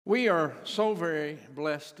We are so very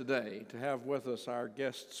blessed today to have with us our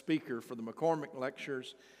guest speaker for the McCormick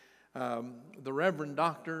Lectures, the Reverend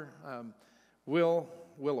Dr. Will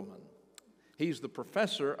Willimon. He's the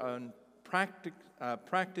professor on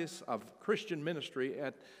practice of Christian ministry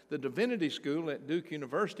at the Divinity School at Duke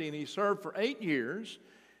University, and he served for 8 years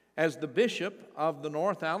as the bishop of the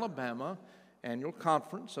North Alabama Annual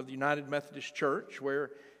Conference of the United Methodist Church,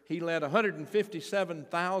 where he led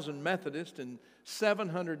 157,000 Methodists and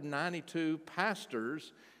 792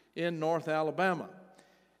 pastors in North Alabama.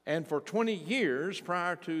 And for 20 years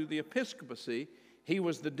prior to the episcopacy, he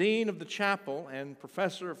was the dean of the chapel and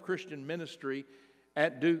professor of Christian ministry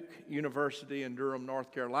at Duke University in Durham,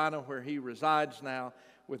 North Carolina, where he resides now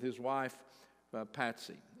with his wife,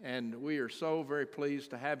 Patsy. And we are so very pleased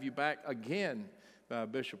to have you back again,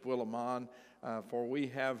 Bishop Willimon, for we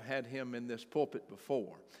have had him in this pulpit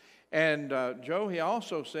before. And Joe, he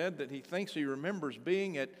also said that he thinks he remembers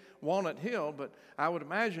being at Walnut Hill, but I would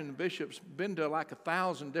imagine the bishop's been to like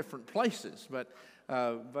 1,000 different places. But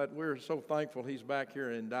we're so thankful he's back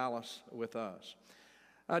here in Dallas with us.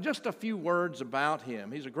 Just a few words about him.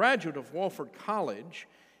 He's a graduate of Wofford College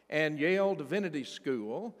and Yale Divinity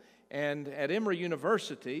School. And at Emory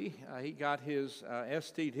University, he got his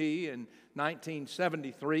STD in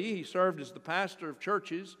 1973. He served as the pastor of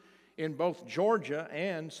churches in both Georgia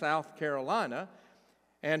and South Carolina.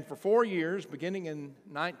 And for 4 years, beginning in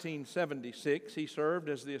 1976, he served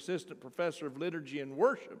as the assistant professor of liturgy and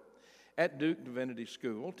worship at Duke Divinity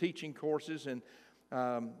School, teaching courses in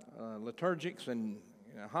liturgics and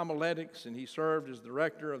homiletics, and he served as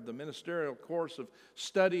director of the ministerial course of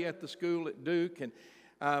study at the school at Duke,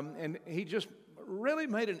 and he just really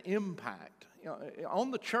made an impact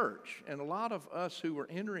on the church, and a lot of us who were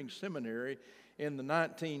entering seminary in the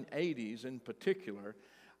 1980s in particular,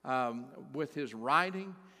 with his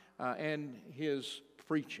writing and his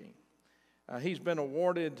preaching. He's been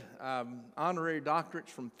awarded honorary doctorates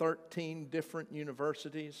from 13 different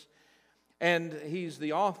universities, and he's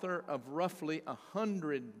the author of roughly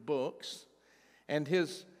 100 books, and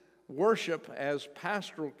his worship as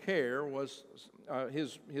pastoral care was,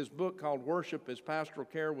 his book called Worship as Pastoral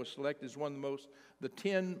Care was selected as one of the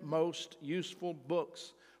 10 most useful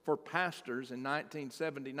books for pastors in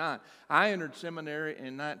 1979. I entered seminary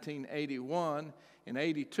in 1981. In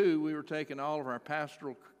 82, we were taking all of our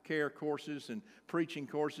pastoral care courses and preaching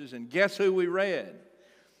courses, and guess who we read?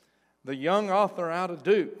 The young author out of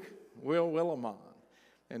Duke, Will Willimon,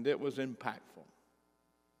 and it was impactful.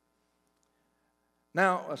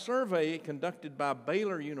 Now, a survey conducted by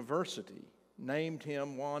Baylor University named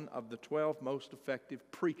him one of the 12 most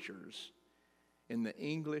effective preachers in the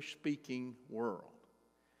English-speaking world.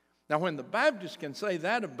 Now, when the Baptists can say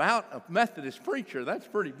that about a Methodist preacher, that's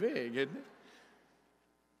pretty big, isn't it?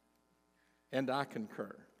 And I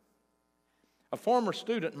concur. A former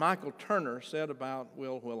student, Michael Turner, said about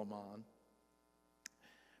Will Willimon,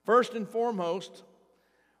 "First and foremost,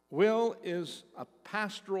 Will is a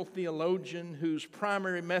pastoral theologian whose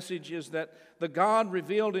primary message is that the God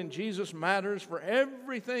revealed in Jesus matters for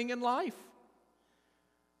everything in life.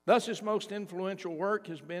 Thus, his most influential work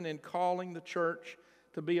has been in calling the church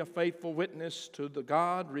to be a faithful witness to the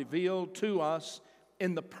God revealed to us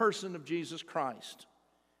in the person of Jesus Christ."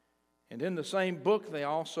 And in the same book, they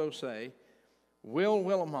also say, Will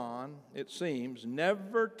Willimon, it seems,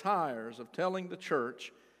 never tires of telling the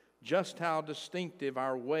church just how distinctive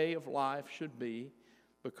our way of life should be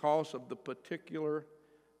because of the particular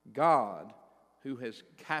God who has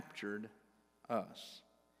captured us.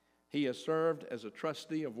 He has served as a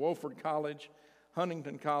trustee of Wofford College,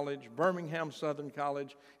 Huntington College, Birmingham Southern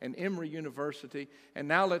College, and Emory University. And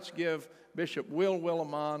now let's give Bishop Will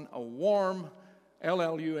Willimon a warm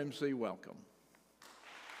LLUMC welcome.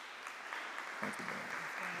 Thank you, brother.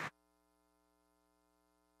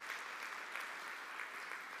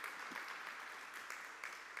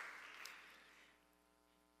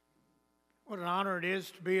 What an honor it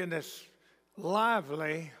is to be in this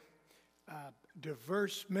lively,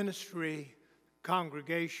 diverse ministry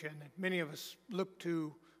congregation that many of us look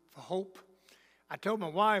to for hope. I told my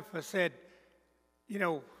wife, I said,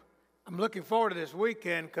 I'm looking forward to this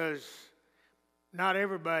weekend because not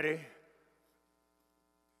everybody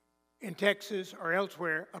in Texas or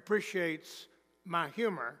elsewhere appreciates my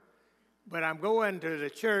humor, but I'm going to the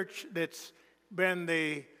church that's been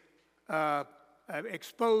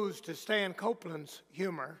exposed to Stan Copeland's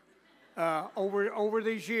humor over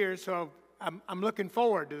these years, so I'm looking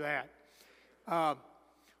forward to that.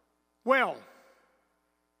 Well,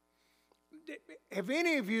 have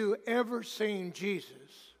any of you ever seen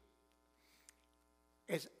Jesus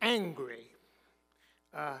as angry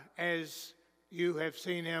as you have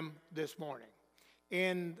seen him this morning.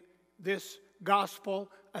 In this gospel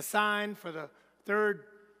assigned for the third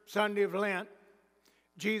Sunday of Lent,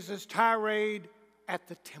 Jesus' tirade at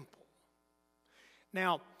the temple.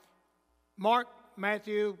 Now, Mark,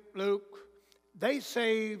 Matthew, Luke, they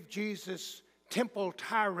save Jesus' temple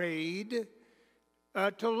tirade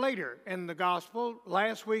till later in the gospel,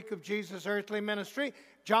 last week of Jesus' earthly ministry.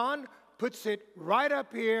 John puts it right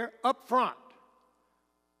up here, up front.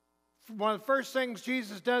 One of the first things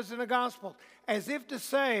Jesus does in the gospel, as if to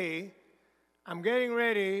say, I'm getting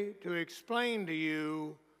ready to explain to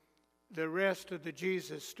you the rest of the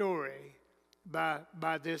Jesus story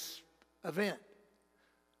by this event.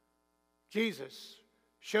 Jesus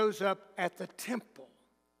shows up at the temple,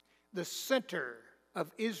 the center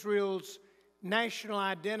of Israel's national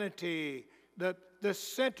identity, the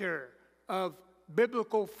center of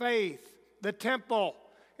biblical faith, the temple.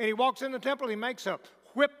 And he walks in the temple, he makes a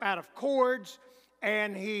whip out of cords,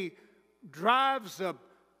 and he drives the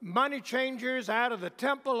money changers out of the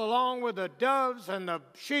temple along with the doves and the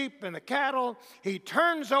sheep and the cattle. He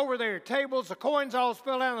turns over their tables, the coins all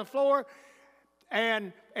spill down on the floor.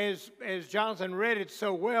 And as Jonathan read it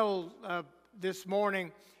so well this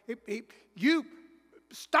morning, you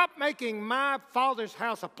stop making my Father's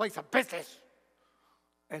house a place of business.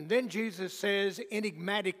 And then Jesus says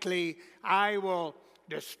enigmatically, I will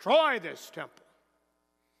destroy this temple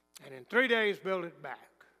and in 3 days build it back.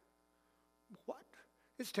 What?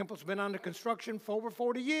 This temple's been under construction for over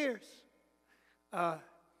 40 years.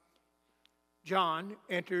 John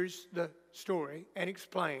enters the story and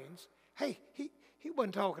explains, hey, he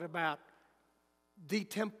wasn't talking about the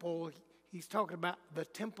temple. He's talking about the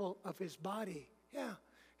temple of his body. Yeah,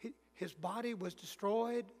 his body was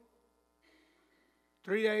destroyed.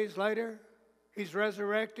 3 days later, he's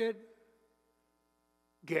resurrected.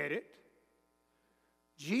 Get it?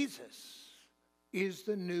 Jesus is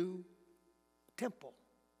the new temple.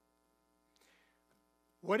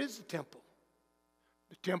 What is the temple?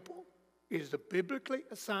 The temple is the biblically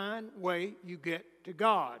assigned way you get to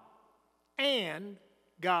God, and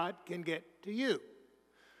God can get to you.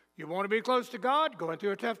 You want to be close to God, going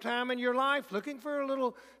through a tough time in your life, looking for a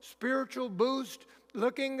little spiritual boost,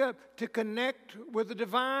 looking to connect with the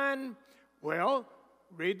divine? Well,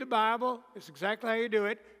 read the Bible. It's exactly how you do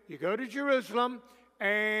it. You go to Jerusalem,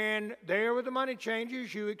 and there with the money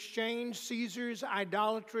changers, you exchange Caesar's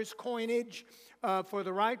idolatrous coinage for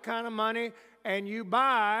the right kind of money, and you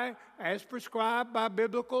buy, as prescribed by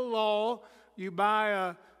biblical law, you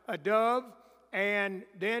buy a dove, and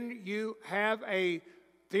then you have a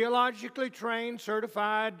theologically trained,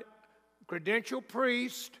 certified, credentialed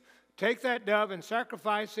priest take that dove and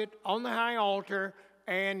sacrifice it on the high altar,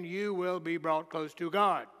 and you will be brought close to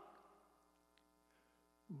God.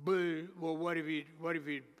 But, well, what if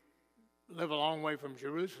you live a long way from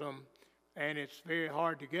Jerusalem and it's very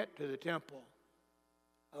hard to get to the temple?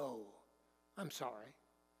 Oh, I'm sorry.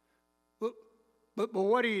 But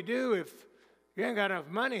what do you do if you ain't got enough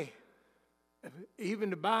money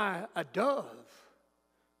even to buy a dove?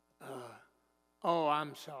 Oh,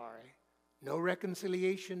 I'm sorry. No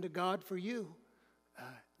reconciliation to God for you.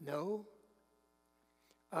 No.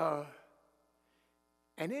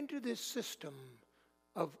 And into this system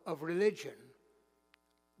of religion,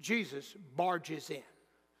 Jesus barges in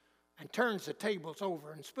and turns the tables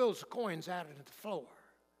over and spills the coins out into the floor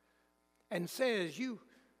and says, you've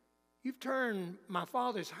turned my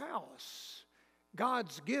Father's house,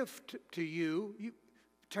 God's gift to you, you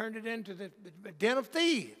turned it into the den of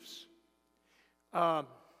thieves. Was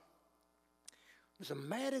the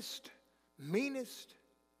maddest, meanest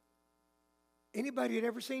anybody had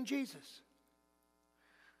ever seen Jesus.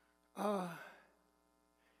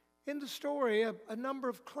 In the story, a number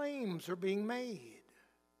of claims are being made.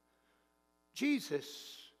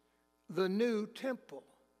 Jesus, the new temple.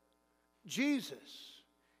 Jesus,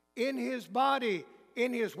 in his body,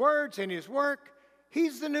 in his words, in his work,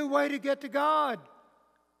 he's the new way to get to God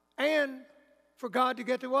and for God to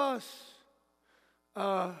get to us.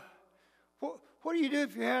 What do you do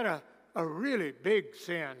if you had a really big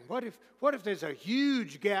sin? What if there's a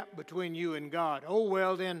huge gap between you and God? Oh,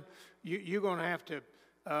 well, then you're going to have to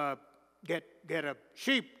get a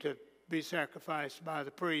sheep to be sacrificed by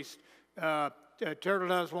the priest. Turtle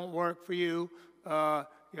doves won't work for you.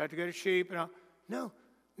 You have to get a sheep. No,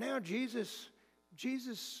 now Jesus,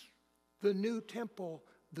 the new temple,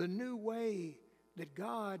 the new way that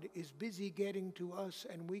God is busy getting to us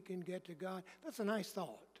and we can get to God. That's a nice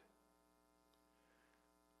thought.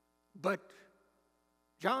 But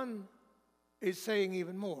John is saying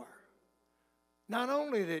even more. Not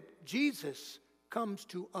only that Jesus comes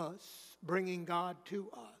to us, bringing God to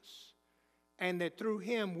us, and that through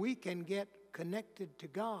him we can get connected to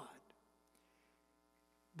God.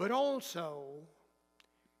 But also,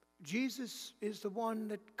 Jesus is the one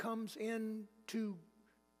that comes into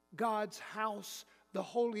God's house, the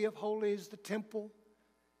Holy of Holies, the temple,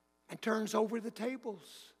 and turns over the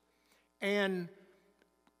tables and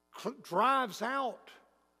drives out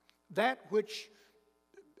that which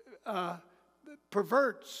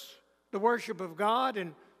perverts the worship of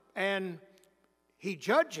God, and he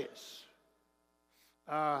judges.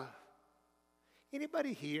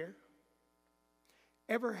 Anybody here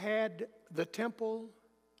ever had the temple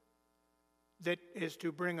that is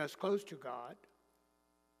to bring us close to God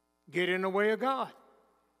get in the way of God?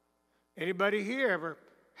 Anybody here ever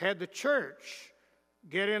had the church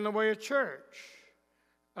get in the way of church?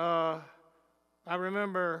 I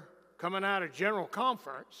remember coming out of General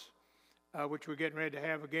Conference, which we're getting ready to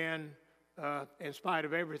have again in spite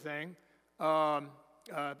of everything,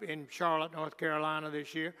 in Charlotte, North Carolina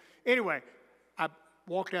this year. Anyway, I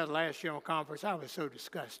walked out of the last General Conference. I was so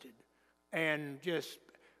disgusted and just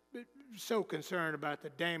so concerned about the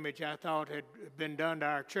damage I thought had been done to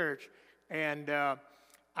our church. And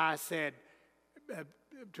I said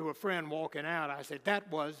to a friend walking out, I said, that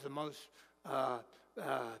was the most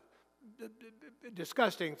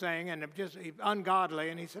disgusting thing and just ungodly.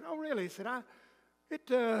 And he said, oh, really? He said, it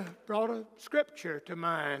brought a scripture to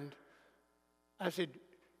mind. I said,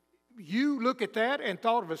 you look at that and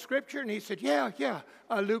thought of a scripture? And he said, yeah,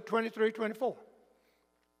 Luke 23:24.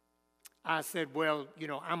 I said, well,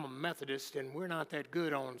 I'm a Methodist, and we're not that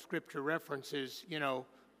good on scripture references,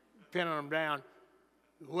 pinning them down.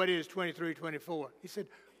 What is 23:24? He said,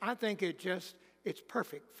 I think it's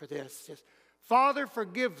perfect for this. Just, Father,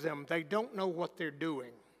 forgive them. They don't know what they're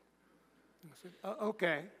doing. I said,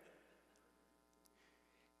 okay.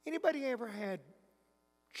 Anybody ever had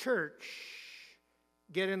church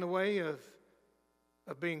get in the way of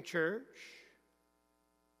being church?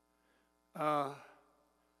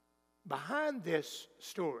 Behind this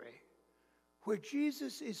story, where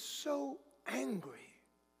Jesus is so angry,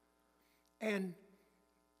 and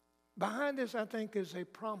behind this, I think, is a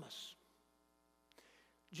promise.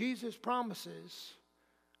 Jesus promises,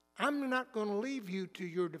 I'm not going to leave you to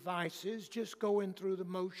your devices, just going through the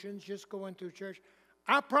motions, just going through church.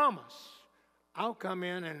 I promise I'll come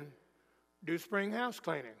in and do spring house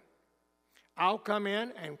cleaning. I'll come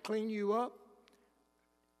in and clean you up,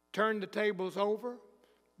 turn the tables over,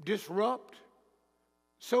 disrupt,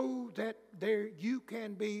 so that there you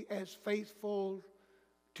can be as faithful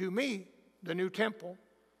to me, the new temple,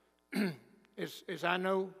 as I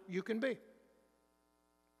know you can be.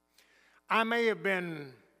 I may have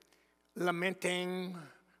been lamenting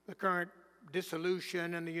the current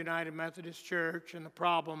dissolution in the United Methodist Church and the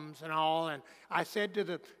problems and all, and I said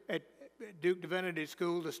to at Duke Divinity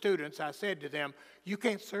School, the students, I said to them, you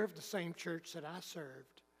can't serve the same church that I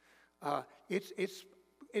served. It's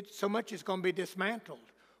so much is going to be dismantled.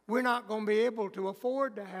 We're not going to be able to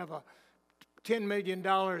afford to have a $10 million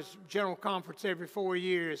general conference every 4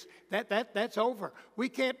 years. That's over. We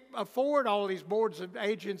can't afford all these boards of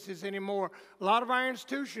agencies anymore. A lot of our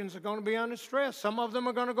institutions are going to be under stress. Some of them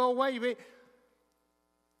are going to go away.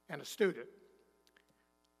 And a student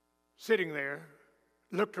sitting there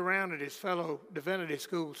looked around at his fellow Divinity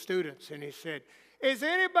School students and he said, is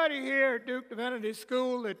anybody here at Duke Divinity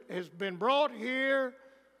School that has been brought here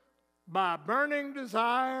by a burning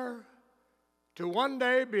desire to one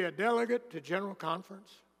day be a delegate to General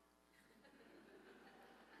Conference?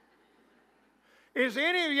 Is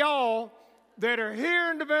any of y'all that are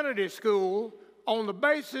here in Divinity School on the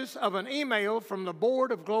basis of an email from the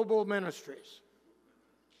Board of Global Ministries?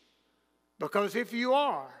 Because if you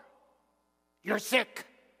are, you're sick.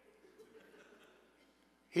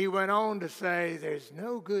 He went on to say, there's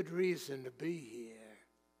no good reason to be here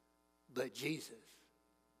but Jesus.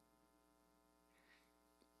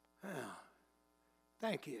 Oh,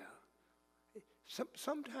 thank you.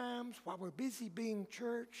 Sometimes while we're busy being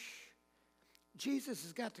church, Jesus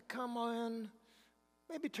has got to come on,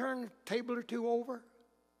 maybe turn a table or two over,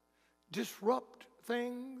 disrupt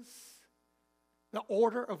things, the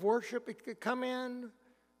order of worship. It could come in,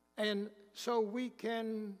 and so we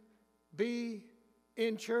can be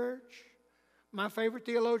in church. My favorite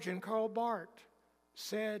theologian, Karl Barth,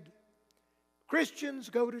 said, Christians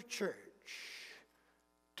go to church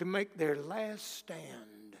to make their last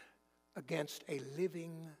stand against a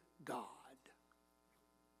living God.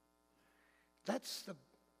 That's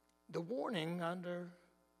the warning under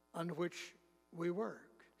which we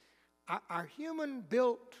work. Our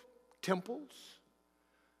human-built temples,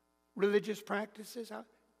 religious practices,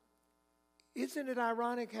 isn't it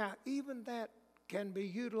ironic how even that can be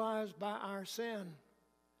utilized by our sin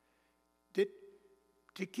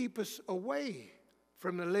to keep us away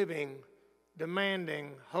from the living,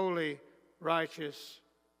 demanding, holy, righteous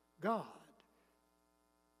God.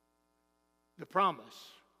 The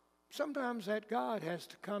promise. Sometimes that God has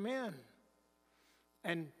to come in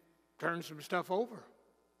and turn some stuff over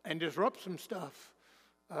and disrupt some stuff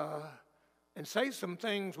and say some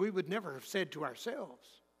things we would never have said to ourselves.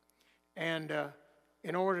 And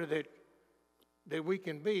in order that we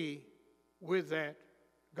can be with that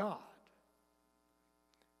God.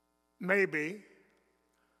 Maybe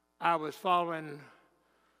I was following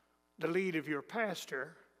the lead of your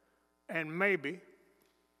pastor, and maybe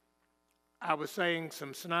I was saying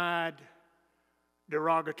some snide,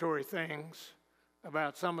 derogatory things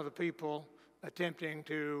about some of the people attempting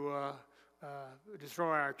to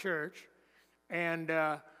destroy our church. And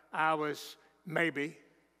I was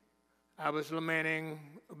lamenting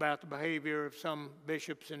about the behavior of some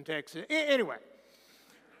bishops in Texas. Anyway,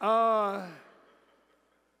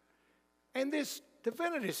 and this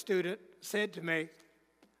divinity student said to me,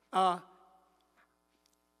 can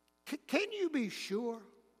you be sure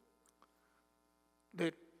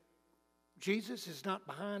that Jesus is not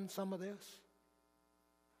behind some of this?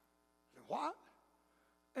 I said, what?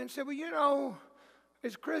 And said, well, you know,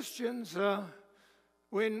 as Christians,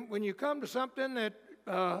 when you come to something that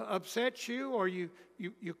upsets you, or you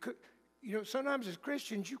know, sometimes as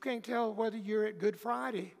Christians you can't tell whether you're at Good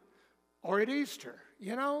Friday or at Easter.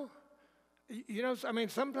 You know, I mean,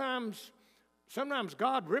 sometimes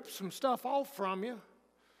God rips some stuff off from you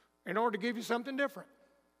in order to give you something different.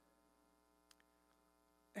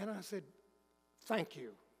 And I said, thank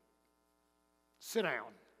you. Sit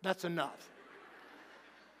down. That's enough.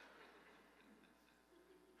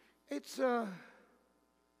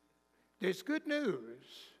 There's good news.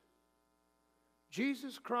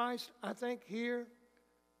 Jesus Christ, I think here,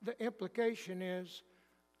 the implication is,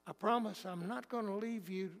 I promise I'm not going to leave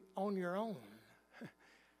you on your own.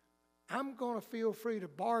 I'm going to feel free to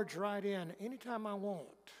barge right in anytime I want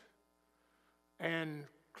and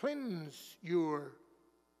cleanse your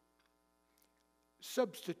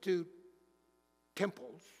substitute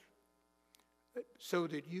temples so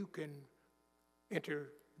that you can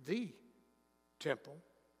enter the temple.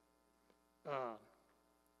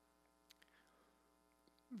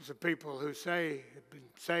 Some people who have been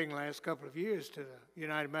saying the last couple of years to the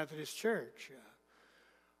United Methodist Church,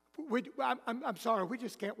 I'm sorry, we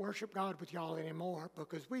just can't worship God with y'all anymore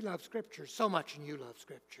because we love Scripture so much and you love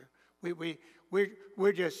Scripture.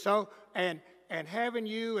 We're just so, and having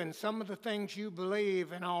you and some of the things you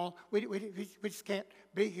believe and all, we just can't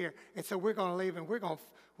be here. And so we're going to leave and we're going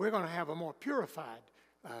to have a more purified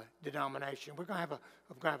denomination. We're going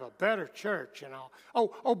to have a better church and all.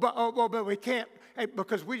 But we can't,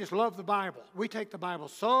 because we just love the Bible. We take the Bible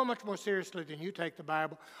so much more seriously than you take the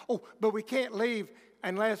Bible. But we can't leave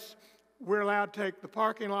unless we're allowed to take the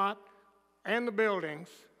parking lot and the buildings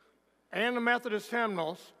and the Methodist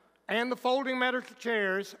hymnals and the folding metal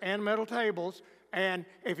chairs and metal tables, and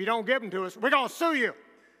if you don't give them to us, we're going to sue you.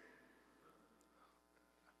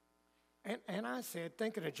 And I said,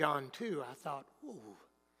 thinking of John 2, I thought, ooh,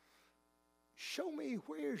 show me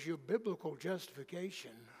where's your biblical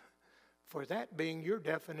justification for that being your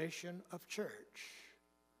definition of church.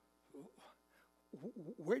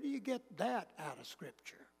 Where do you get that out of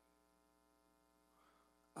Scripture?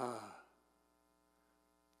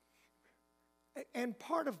 And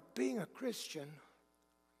part of being a Christian,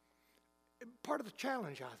 part of the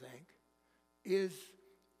challenge, I think, is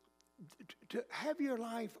to have your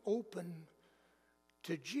life open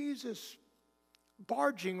to Jesus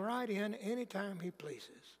barging right in anytime he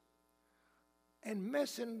pleases and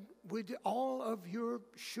messing with all of your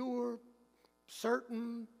sure,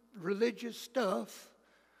 certain religious stuff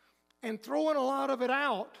and throwing a lot of it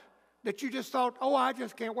out that you just thought, oh, I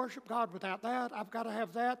just can't worship God without that. I've got to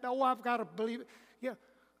have that. Oh, I've got to believe it. Yeah,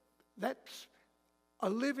 that's a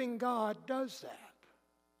living God does that.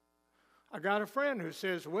 I got a friend who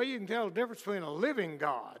says, well, you can tell the difference between a living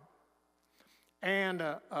God and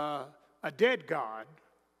a dead God,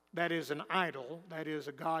 that is an idol, that is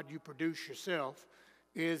a God you produce yourself,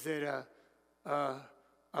 is that a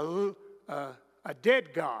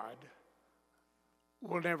dead God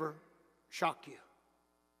will never shock you.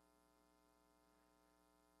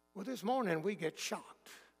 Well, this morning we get shocked.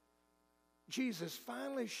 Jesus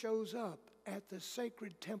finally shows up at the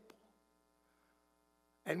sacred temple.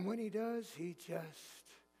 And when he does, he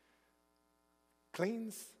just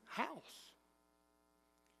cleans house.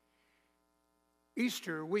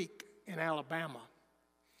 Easter week in Alabama,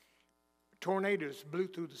 tornadoes blew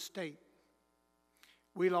through the state.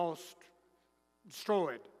 We lost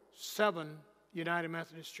destroyed 7 United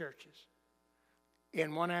Methodist churches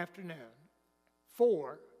in one afternoon.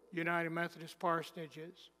 4 United Methodist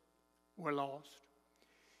parsonages were lost.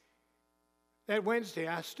 That Wednesday,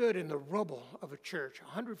 I stood in the rubble of a church,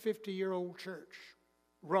 a 150-year-old church,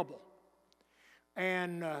 rubble.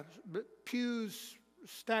 And pews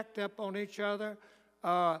stacked up on each other,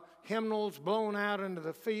 hymnals blown out into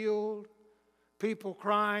the field, people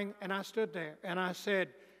crying. And I stood there and I said,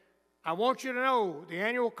 I want you to know the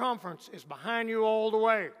annual conference is behind you all the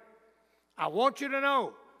way. I want you to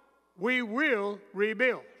know we will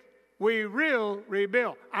rebuild. We will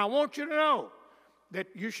rebuild. I want you to know that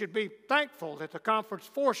you should be thankful that the conference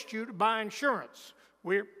forced you to buy insurance.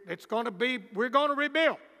 We're going to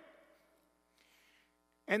rebuild.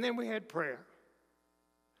 And then we had prayer.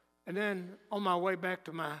 And then on my way back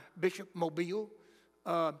to my Bishop Mobile,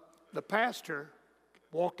 the pastor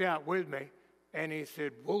walked out with me, and he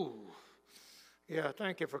said, whoa, yeah,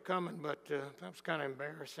 thank you for coming, but that was kind of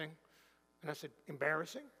embarrassing. And I said,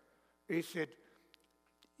 embarrassing? He said,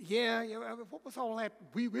 yeah, what was all that?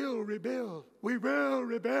 We will rebuild. We will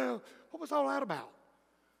rebuild. What was all that about?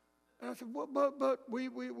 And I said, well, but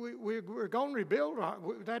we're going to rebuild.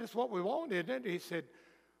 That is what we want, isn't it? He said,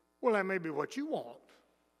 well, that may be what you want.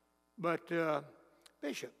 But,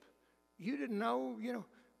 Bishop, you didn't know,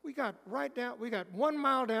 we got 1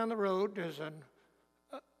 mile down the road, there's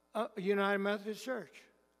a United Methodist Church.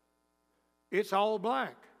 It's all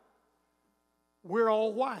black. We're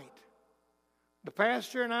all white. The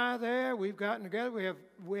pastor and I there, we've gotten together.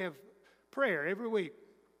 We have prayer every week.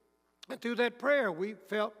 And through that prayer, we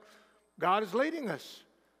felt God is leading us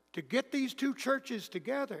to get these 2 churches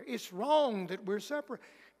together. It's wrong that we're separate.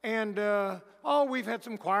 And, we've had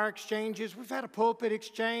some choir exchanges. We've had a pulpit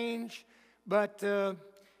exchange. But,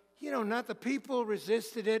 not the people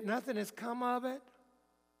resisted it. Nothing has come of it.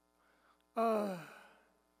 Now,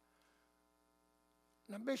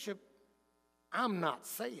 Bishop, I'm not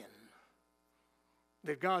saying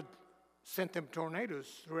that God sent them tornadoes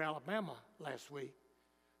through Alabama last week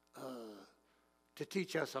to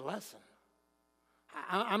teach us a lesson.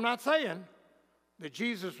 I'm not saying that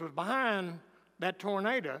Jesus was behind that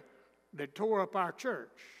tornado that tore up our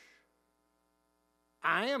church.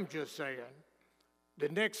 I am just saying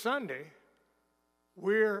that next Sunday,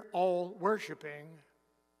 we're all worshiping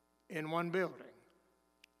in one building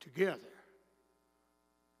together.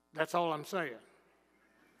 That's all I'm saying.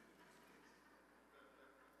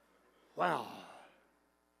 Wow.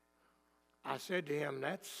 I said to him,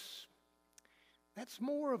 that's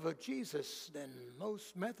more of a Jesus than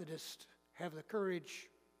most Methodists have the courage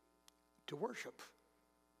to worship.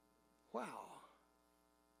 Wow.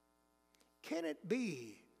 Can it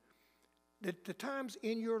be that the times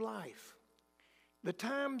in your life, the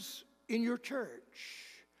times in your church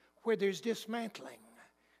where there's dismantling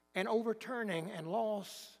and overturning and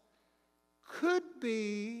loss could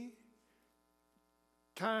be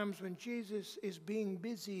times when Jesus is being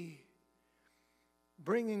busy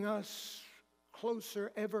bringing us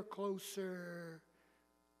closer, ever closer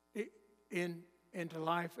into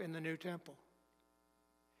life in the new temple?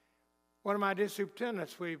 One of my district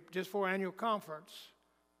superintendents, just for annual conference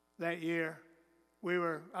that year,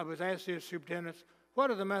 I was asked the superintendents,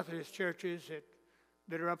 what are the Methodist churches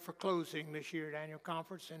that are up for closing this year at annual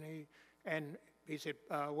conference? And he said,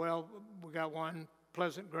 well, we got one,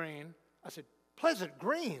 Pleasant Green. I said, Pleasant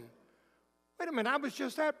Green? Wait a minute, I was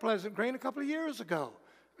just at Pleasant Green a couple of years ago.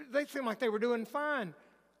 They seemed like they were doing fine.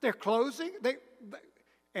 They're closing?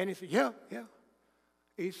 And he said, yeah.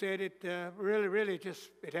 He said it really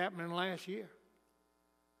it happened in the last year.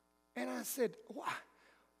 And I said,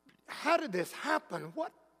 how did this happen?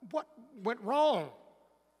 What went wrong?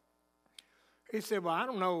 He said, well, I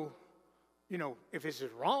don't know, if this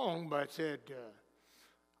is wrong, but said,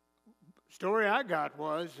 story I got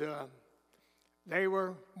was they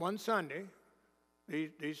were one Sunday,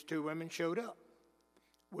 these 2 women showed up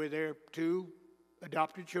with their 2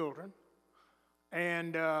 adopted children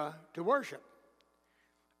and to worship.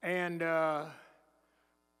 And there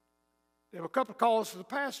were a couple of calls to the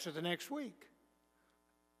pastor the next week.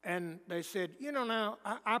 And they said, now,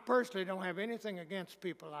 I personally don't have anything against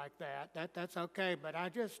people like that. That's okay, but I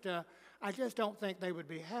just don't think they would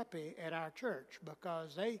be happy at our church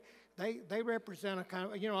because they represent a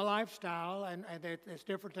kind of, a lifestyle and it's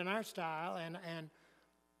different than our style. And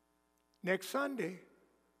next Sunday,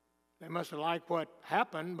 they must have liked what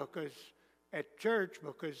happened at church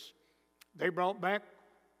because they brought back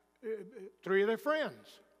 3 of their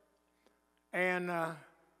friends. And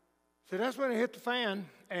so that's when it hit the fan,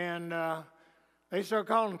 and they started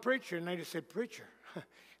calling the preacher, and they just said, preacher,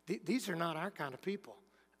 these are not our kind of people.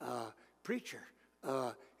 preacher.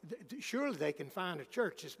 Surely they can find a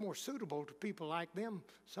church that's more suitable to people like them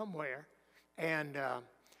somewhere. And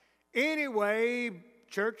anyway,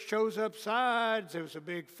 church chose up sides. There was a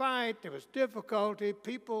big fight. There was difficulty.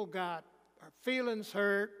 People got our feelings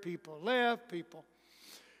hurt. People left.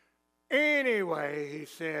 Anyway, he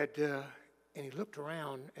said, and he looked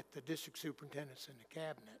around at the district superintendents in the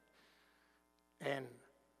cabinet, and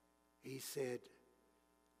he said,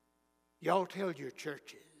 y'all tell your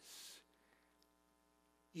churches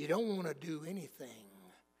you don't want to do anything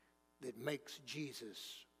that makes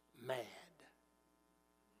Jesus mad.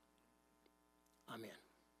 Amen.